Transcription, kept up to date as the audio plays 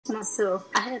myself.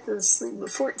 I had to sleep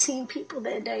with 14 people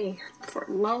that day for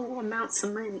low amounts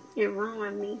of money. It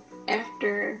ruined me.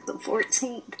 After the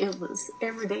 14th, it was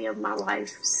every day of my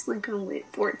life, sleeping with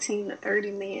 14 to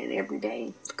 30 men every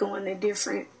day, going to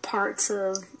different parts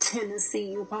of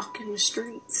Tennessee, walking the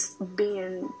streets,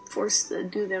 being forced to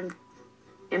do them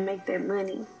and make their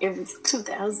money. It was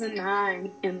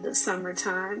 2009 in the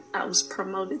summertime. I was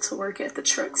promoted to work at the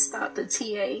truck stop, the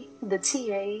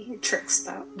TA truck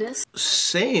stop. This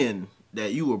saying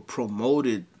that you were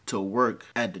promoted to work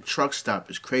at the truck stop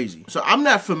is crazy. So I'm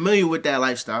not familiar with that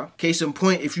lifestyle. Case in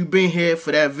point, if you've been here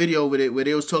for that video where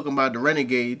they was talking about the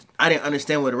renegade, I didn't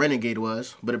understand what a renegade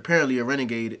was, but apparently a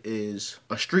renegade is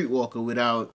a streetwalker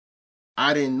without...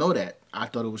 I didn't know that. I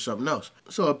thought it was something else.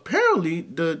 So apparently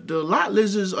the lot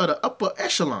lizards are the upper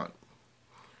echelon.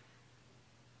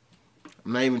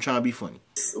 I'm not even trying to be funny.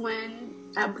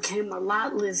 When I became a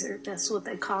lot lizard, that's what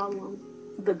they call them.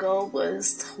 The goal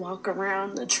was to walk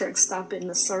around the truck stop in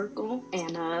a circle,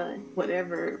 and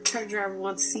whatever truck driver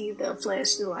wants to see, they'll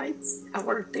flash the lights. I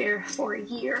worked there for a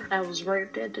year. I was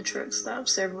raped at the truck stop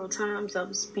several times. I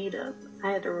was beat up.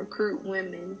 I had to recruit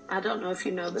women. I don't know if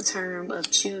you know the term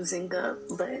of choosing up,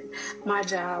 but my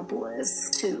job was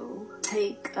to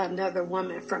take another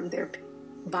woman from their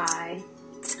by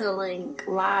telling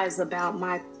lies about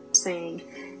my saying,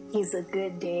 he's a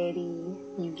good daddy,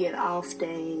 you get off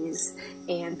days,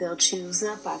 and they'll choose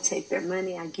up. I take their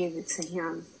money, I give it to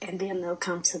him, and then they'll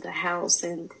come to the house,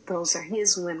 and those are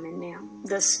his women now.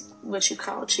 That's what you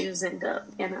call choosing up.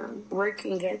 And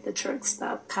working at the truck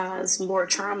stop caused more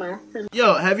trauma.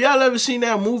 Yo, have y'all ever seen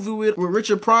that movie with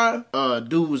Richard Pryor?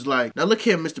 Dude was like, now look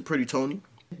here, Mr. Pretty Tony.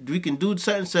 We can do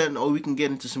something, or we can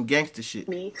get into some gangster shit.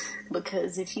 Me,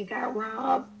 because if you got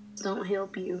robbed, don't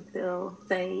help you. They'll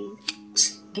say,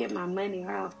 get my money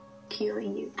or I'll kill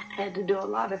you. I had to do a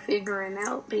lot of figuring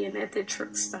out being at the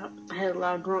truck stop. I had a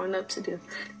lot of growing up to do.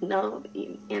 No,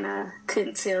 and I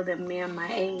couldn't tell them man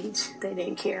my age. They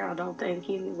didn't care, I don't think,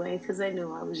 anyway, because they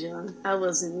knew I was young. I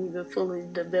wasn't even fully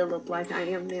developed like I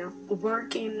am now.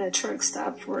 Working the truck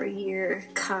stop for a year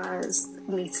caused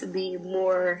me to be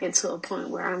more into a point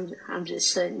where I'm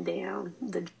just shutting down.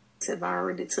 The have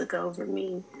already took over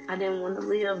me. I didn't want to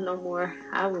live no more.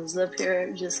 I was up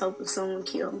here just hoping someone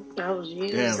killed me. I was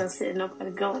used. Damn. I said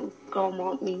nobody gonna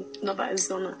want me. Nobody's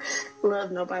gonna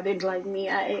love nobody like me.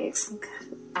 I asked.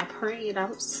 I prayed. I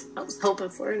was hoping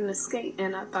for an escape,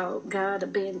 and I thought God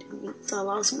abandoned me. So I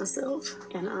lost myself.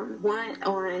 And went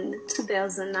on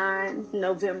 2009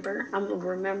 November. I'm gonna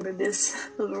remember this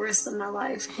for the rest of my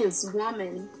life. His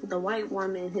woman, the white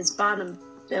woman, his bottom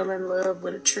fell in love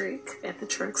with a trick at the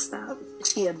truck stop.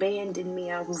 She abandoned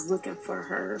me. I was looking for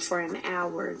her for an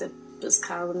hour. The was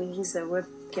calling me. He said, "What,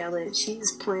 Kelly?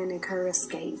 She's planning her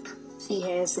escape. She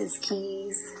has his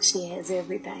keys. She has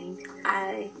everything."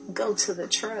 I go to the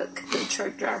truck. The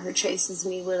truck driver chases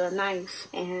me with a knife,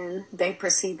 and they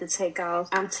proceed to take off.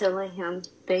 I'm telling him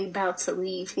they about to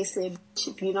leave. He said,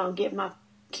 "If you don't get my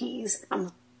keys,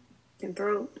 I'm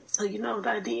throat." So you know what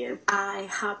I did? I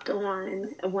hopped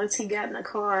on. Once he got in the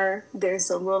car, there's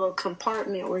a little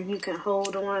compartment where you can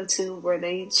hold on to where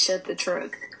they shut the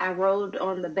truck. I rode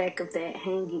on the back of that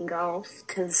hanging off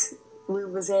because we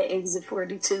was at exit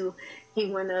 42.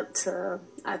 He went up to,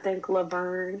 I think,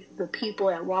 Laverne. The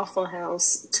people at Waffle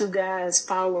House, 2 guys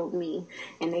followed me,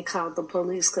 and they called the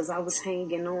police because I was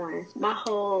hanging on. My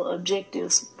whole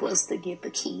objective was to get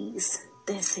the keys.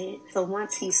 That's it. So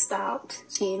once he stopped,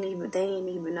 they didn't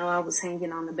even know I was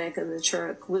hanging on the back of the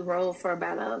truck. We rode for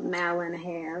about a mile and a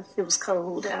half. It was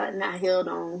cold out, and I held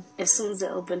on. As soon as it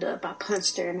opened up, I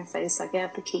punched her in the face. I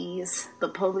got the keys. The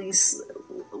police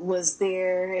was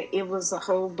there. It was a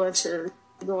whole bunch of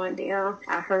going down.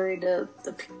 I heard the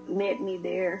met me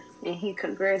there, and he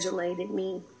congratulated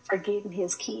me for getting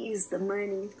his keys, the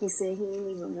money. He said he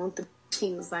didn't even want the.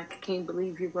 He was like, "I can't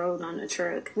believe you rode on the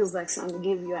truck." He was like, "So I'm going to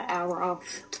give you an hour off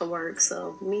to work."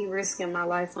 So me risking my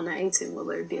life on an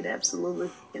 18-wheeler did absolutely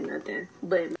nothing.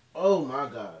 But oh my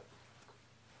God.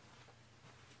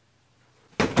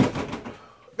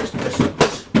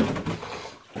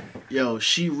 Yo,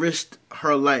 she risked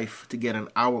her life to get an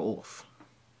hour off.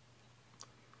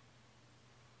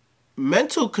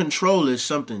 Mental control is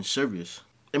something serious.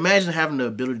 Imagine having the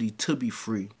ability to be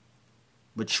free,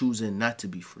 but choosing not to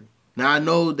be free. Now, I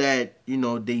know that,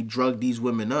 they drug these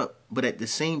women up, but at the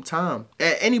same time,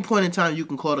 at any point in time, you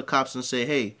can call the cops and say,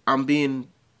 "Hey, I'm being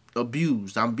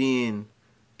abused, I'm being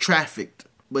trafficked,"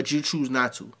 but you choose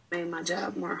not to. Made my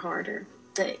job more harder.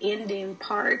 The ending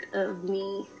part of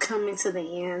me coming to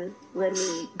the end, let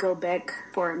me go back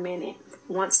for a minute.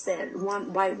 Once that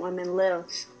one white woman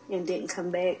left, and didn't come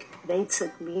back. They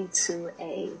took me to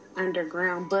a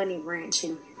underground bunny ranch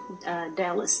in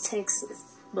Dallas, Texas.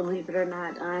 Believe it or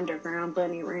not, an underground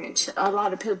bunny ranch. A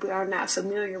lot of people are not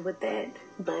familiar with that,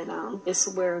 but it's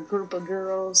where a group of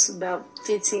girls, about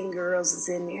 15 girls is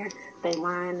in there. They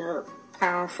line up,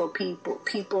 powerful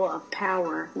people of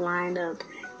power line up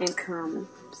and come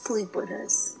sleep with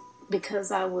us.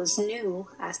 Because I was new,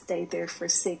 I stayed there for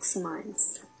 6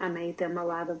 months. I made them a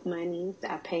lot of money.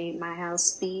 I paid my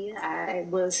house fee. I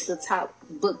was the top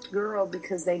booked girl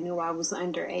because they knew I was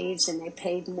underage and they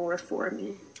paid more for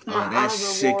me. Our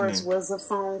rewards was a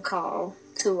phone call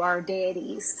to our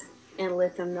daddies and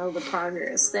let them know the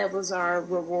progress. That was our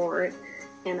reward.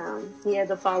 And you had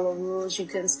to follow rules. You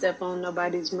couldn't step on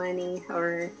nobody's money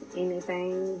or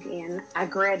anything. And I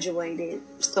graduated,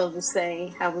 so to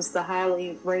say. I was the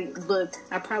highly ranked booked.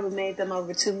 I probably made them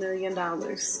over $2 million.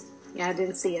 I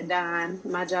didn't see a dime.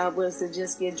 My job was to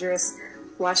just get dressed,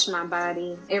 wash my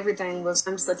body. Everything was,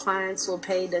 the clients will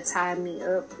pay to tie me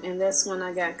up. And that's when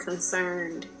I got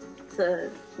concerned to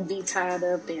be tied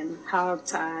up and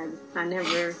hog-tied. I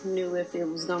never knew if it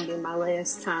was going to be my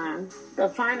last time. The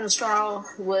final straw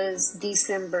was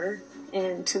December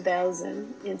in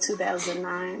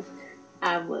 2009.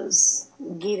 I was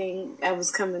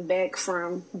coming back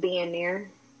from being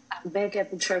there. I'm back at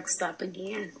the truck stop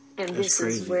again. And this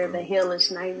is where the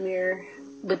hellish nightmare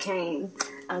became.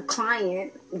 A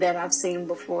client that I've seen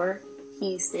before,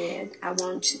 he said, I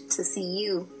want to see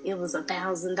you. It was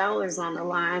 $1,000 on the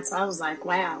line. So I was like,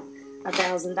 wow,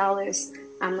 $1,000.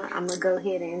 I'm going to go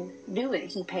ahead and do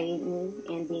it. He paid me.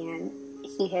 And then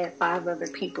he had 5 other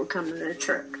people come in the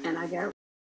truck. And I got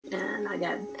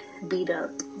beat up.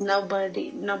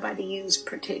 Nobody used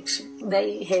protection.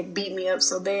 They had beat me up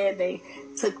so bad, they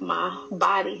took my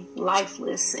body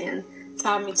lifeless and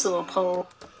tied me to a pole.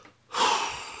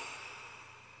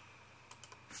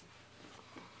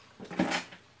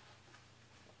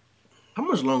 How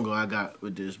much longer I got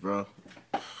with this, bro?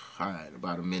 Alright,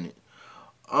 about a minute.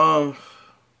 I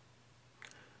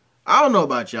don't know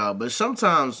about y'all, but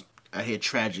sometimes I hear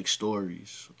tragic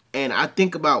stories. And I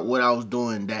think about what I was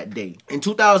doing that day. In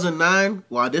 2009,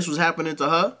 while this was happening to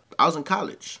her, I was in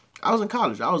college. I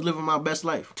was living my best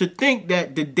life. To think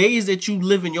that the days that you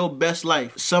live in your best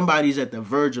life, somebody's at the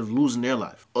verge of losing their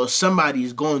life. Or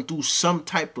somebody's going through some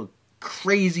type of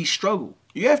crazy struggle.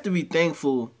 You have to be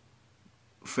thankful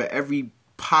for every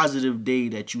positive day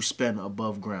that you spend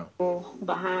above ground.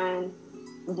 Behind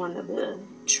one of the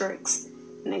trucks,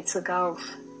 and they took off.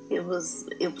 It was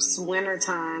winter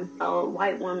time. A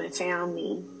white woman found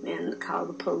me and called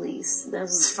the police. That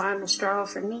was the final straw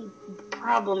for me. The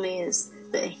problem is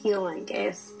the healing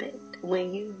aspect.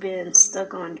 When you've been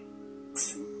stuck on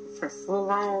drugs for so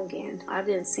long, and I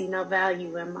didn't see no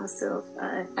value in myself.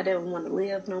 I didn't want to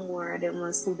live no more. I didn't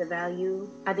want to see the value.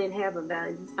 I didn't have a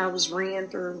value. I was ran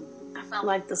through. I felt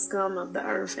like the scum of the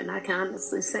earth, and I can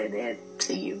honestly say that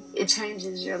to you. It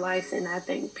changes your life, and I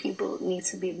think people need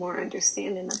to be more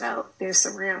understanding about their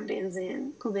surroundings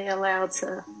and who they allow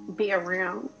to be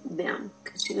around them,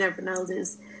 because you never know.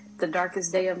 This the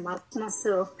darkest day of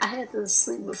myself. I had to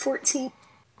sleep with 14.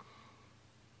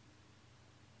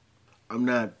 I'm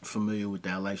not familiar with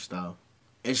that lifestyle.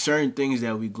 It's certain things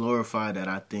that we glorify that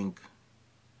I think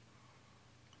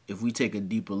if we take a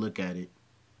deeper look at it,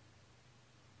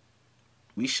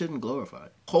 we shouldn't glorify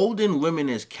it. Holding women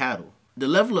as cattle. The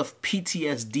level of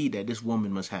PTSD that this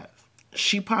woman must have.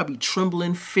 She probably tremble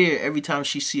in fear every time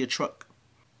she see a truck.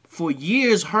 For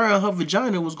years, her and her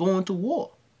vagina was going to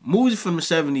war. Movies from the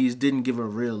 70s didn't give a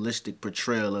realistic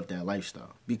portrayal of that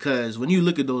lifestyle. Because when you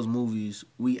look at those movies,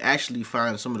 we actually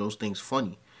find some of those things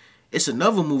funny. It's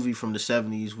another movie from the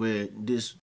 70s where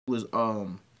this was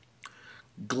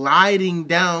gliding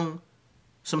down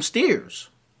some stairs.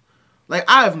 Like,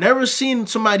 I have never seen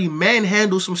somebody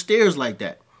manhandle some stairs like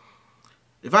that.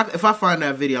 If I find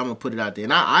that video, I'm going to put it out there.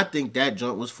 And I think that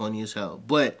joint was funny as hell.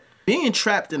 But being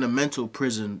trapped in a mental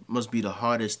prison must be the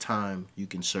hardest time you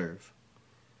can serve.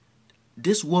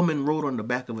 This woman rode on the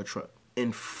back of a truck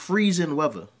in freezing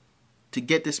weather to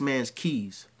get this man's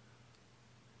keys.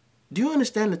 Do you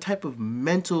understand the type of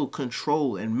mental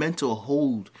control and mental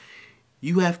hold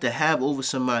you have to have over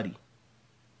somebody